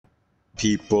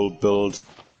people build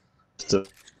the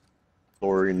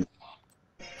story.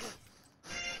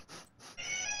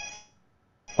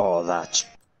 Oh, that.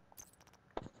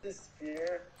 This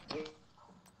year, we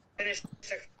finished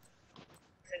to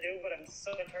do, but I'm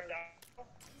so turned out.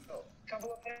 So, a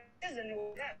couple of pages and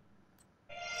we'll get.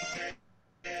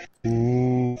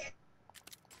 Ooh.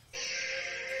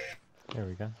 There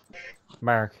we go.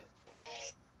 Mark.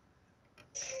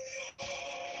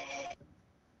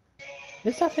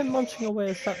 Is that him munching away?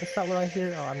 Is that what I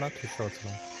hear? Oh, I'm not too sure to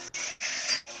know.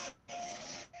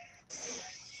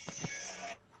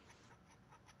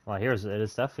 Well, it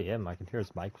is definitely him. I can hear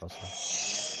his mic rustling.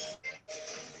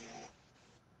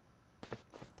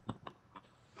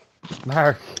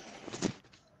 Mark!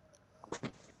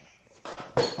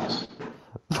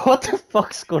 What the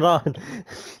fuck's going on?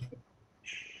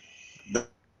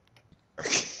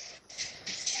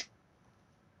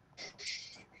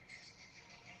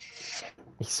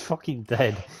 He's fucking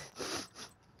dead.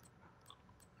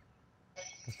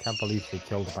 I can't believe they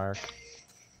killed Mark.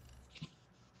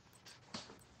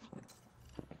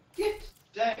 Get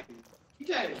down! Get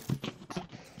down!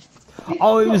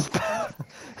 Oh, it was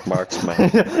Mark's man.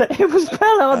 it was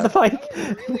Bella on the bike.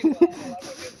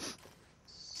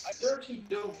 Dirty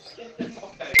dogs, get the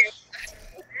fuck out!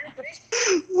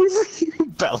 We were hearing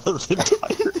Bella the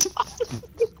entire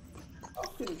time.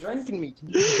 Fucking drinking me,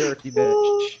 you dirty bitch.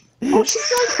 Oh,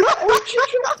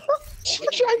 She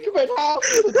drank about half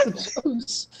of the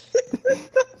juice.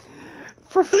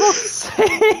 For fuck's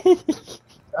sake!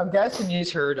 I'm guessing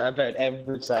you've heard about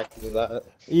every second of that.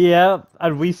 Yeah,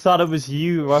 and we thought it was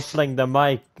you rustling the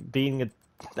mic, being an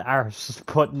arse,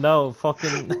 but no,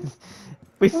 fucking...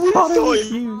 we thought it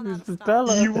was you, it was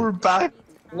Bella. You were back,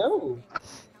 No.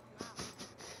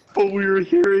 but we were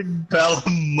hearing Bella.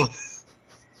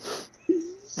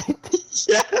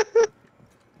 Yeah.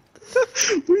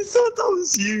 We thought that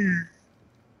was you.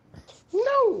 No,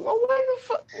 oh, why the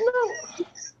fuck? No.